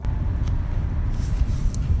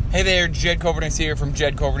Hey there, Jed Coverness here from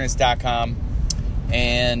JedCoverness.com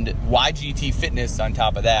and YGT Fitness on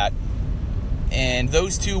top of that. And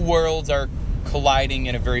those two worlds are colliding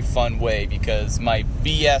in a very fun way because my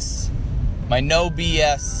no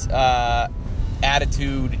BS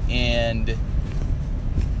attitude and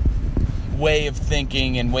way of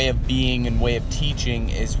thinking and way of being and way of teaching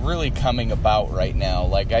is really coming about right now.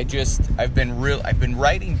 Like I've been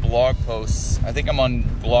writing blog posts. I think I'm on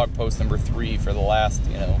blog post number 3 for the last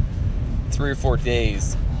 3 or 4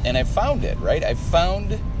 days, and I found it, right? I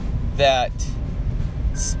found that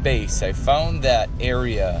space. I found that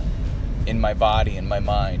area in my body and my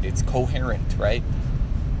mind. It's coherent, right?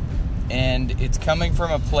 And it's coming from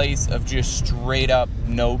a place of just straight up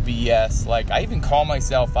no BS. Like, I even call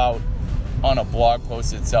myself out on a blog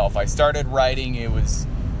post itself. I started writing, it was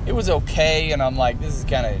okay, and I'm like, this is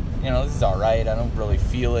kind of, this is all right. I don't really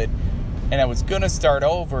feel it. And I was going to start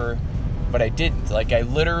over, but I didn't. Like, I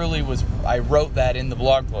wrote that in the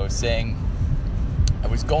blog post saying I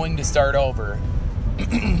was going to start over,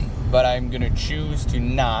 but I'm going to choose to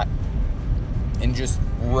not and just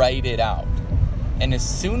write it out. And as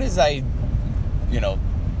soon as I,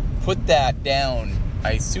 put that down,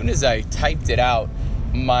 as soon as I typed it out,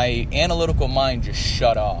 my analytical mind just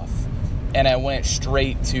shut off. And I went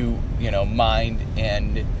straight to, mind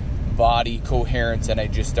and body coherence, and I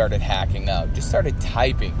just started hacking out, just started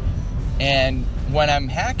typing. And when I'm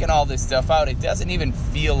hacking all this stuff out, it doesn't even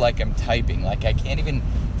feel like I'm typing. Like, I can't even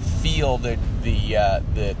feel the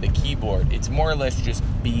keyboard. It's more or less just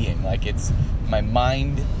being. Like, it's my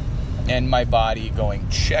mind and my body going,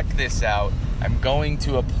 check this out. I'm going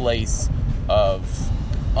to a place of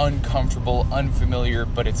uncomfortable, unfamiliar,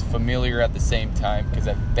 but it's familiar at the same time because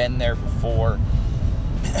I've been there before.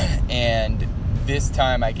 And this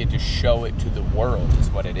time I get to show it to the world is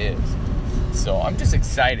what it is. So I'm just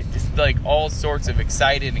excited, just like all sorts of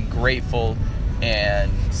excited and grateful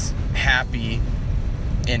and happy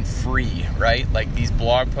and free, right? Like, these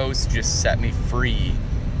blog posts just set me free,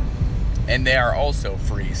 and they are also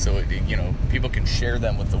free. So, people can share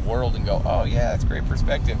them with the world and go, oh yeah, that's great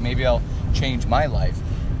perspective. Maybe I'll change my life.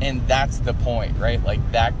 And that's the point, right?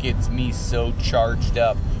 Like, that gets me so charged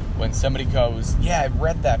up when somebody goes, yeah, I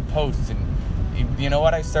read that post, and you know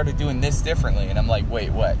what? I started doing this differently. And I'm like,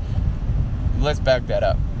 wait, what? Let's back that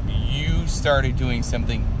up. You started doing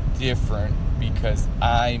something different because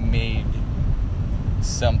I made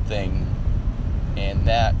something, and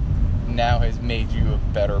that now has made you a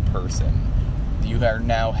better person. You are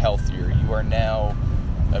now healthier. You are now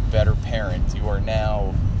a better parent. You are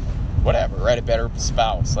now whatever, right? A better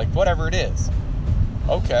spouse, like whatever it is.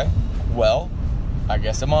 Okay, well, I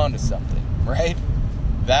guess I'm on to something, right?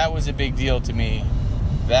 That was a big deal to me.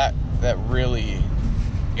 That really,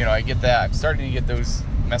 I get that. I'm starting to get those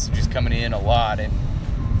messages coming in a lot, and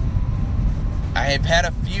I have had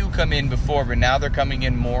a few come in before, but now they're coming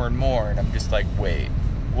in more and more, and I'm just like, wait,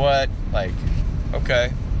 what? Like,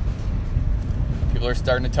 okay. People are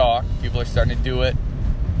starting to talk. People are starting to do it.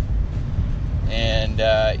 And,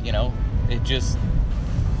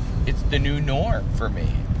 it's the new norm for me.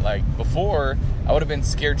 Like, before, I would have been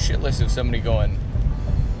scared shitless of somebody going,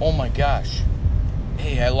 oh my gosh,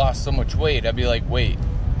 hey, I lost so much weight. I'd be like, wait,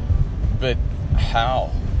 but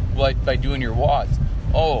how? Like, by doing your WODs.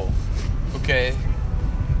 Oh, okay.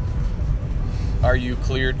 Are you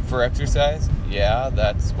cleared for exercise? Yeah,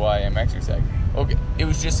 that's why I'm exercising. Okay, it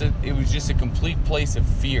was just a complete place of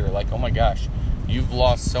fear. Like, oh my gosh, you've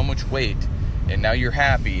lost so much weight, and now you're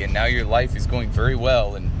happy, and now your life is going very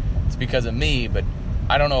well, and it's because of me, but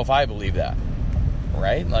I don't know if I believe that,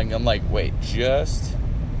 right? Like, I'm like, wait, just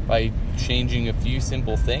by changing a few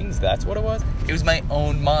simple things, that's what it was? It was my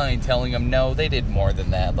own mind telling them, no, they did more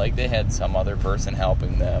than that. Like, they had some other person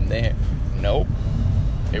helping them. Nope,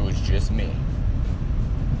 it was just me.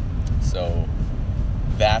 So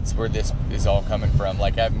that's where this is all coming from.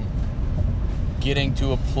 Like, I'm getting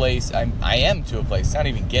to a place, I am to a place, it's not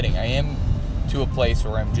even getting, I am to a place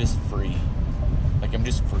where I'm just free. Like, I'm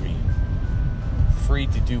just free. Free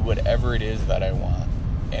to do whatever it is that I want.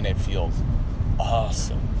 And it feels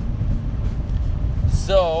awesome.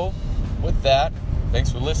 So, with that,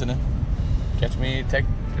 thanks for listening. Catch you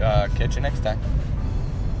next time.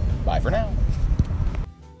 Bye for now.